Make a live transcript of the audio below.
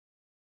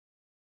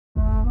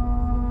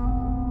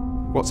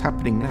What's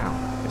happening now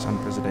is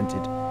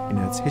unprecedented in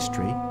Earth's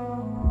history.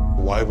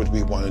 Why would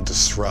we want to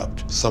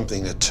disrupt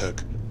something that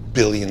took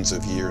billions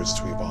of years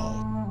to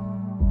evolve?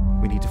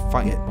 We need to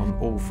fight it on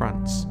all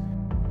fronts.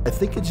 I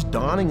think it's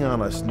dawning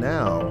on us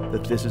now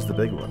that this is the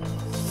big one.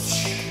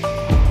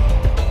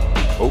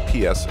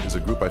 OPS is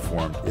a group I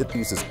formed. It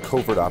uses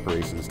covert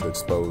operations to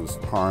expose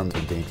harmed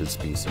endangered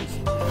species.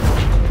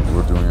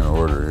 We're doing an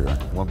order here.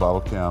 One bottle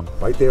cam.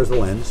 Right there's the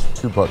lens.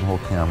 2 buttonhole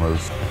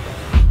cameras.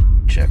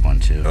 Check 1,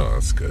 2. Oh,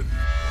 that's good.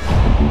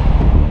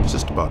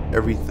 Just about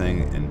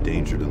everything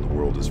endangered in the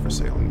world is for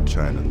sale in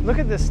China. Look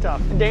at this stuff.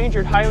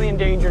 Endangered, highly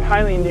endangered,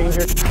 highly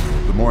endangered.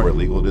 The more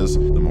illegal it is,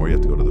 the more you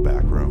have to go to the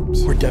back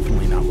rooms. We're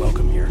definitely not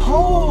welcome here.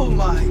 Oh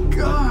my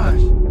gosh!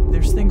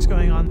 There's things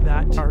going on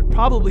that are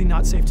probably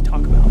not safe to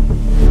talk about.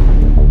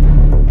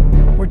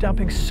 We're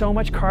dumping so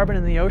much carbon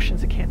in the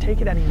oceans, it can't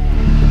take it anymore.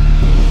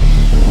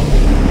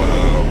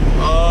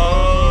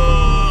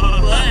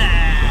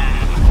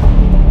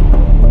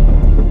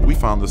 We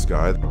found this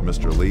guy,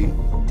 Mr. Lee.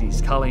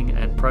 He's culling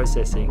and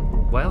processing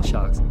whale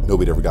sharks.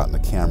 Nobody ever gotten a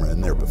camera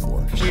in there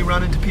before. We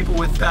run into people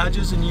with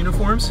badges and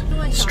uniforms,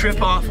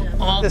 strip off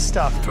all this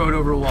stuff, throw it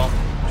over a wall.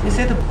 Is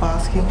it the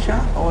basking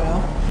shark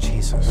oil?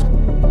 Jesus.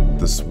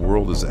 This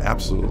world is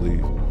absolutely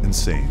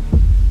insane.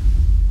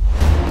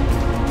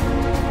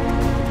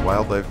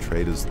 Wildlife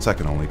trade is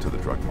second only to the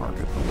drug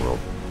market in the world.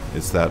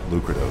 It's that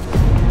lucrative.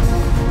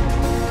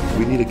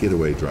 We need a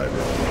getaway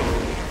driver.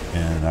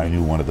 And I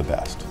knew one of the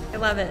best. I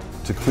love it.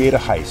 To create a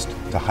heist,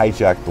 to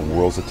hijack the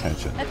world's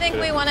attention. I think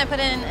we want to put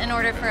in an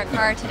order for a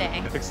car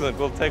today. Excellent,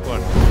 we'll take one.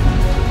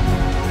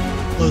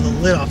 Blow the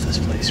lid off this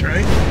place,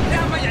 right?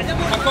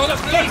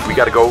 We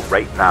gotta go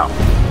right now.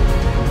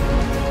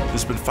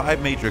 There's been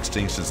 5 major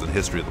extinctions in the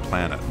history of the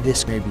planet.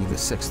 This may be the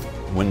 6th.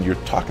 When you're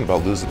talking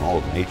about losing all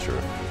of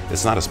nature,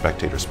 it's not a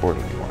spectator sport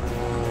anymore.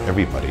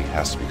 Everybody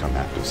has to become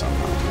active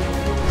somehow.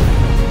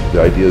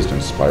 The idea is to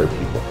inspire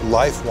people.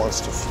 Life wants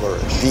to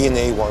flourish.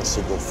 DNA wants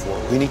to go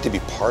forward. We need to be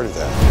part of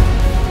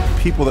that.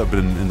 People that have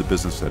been in the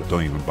business that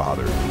don't even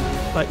bother.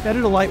 But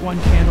better to light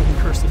one candle than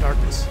curse the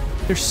darkness.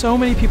 There's so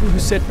many people who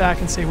sit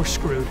back and say we're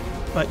screwed.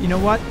 But you know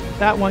what?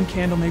 That one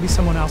candle, maybe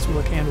someone else with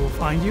a candle will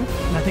find you.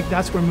 And I think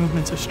that's where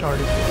movements are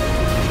started.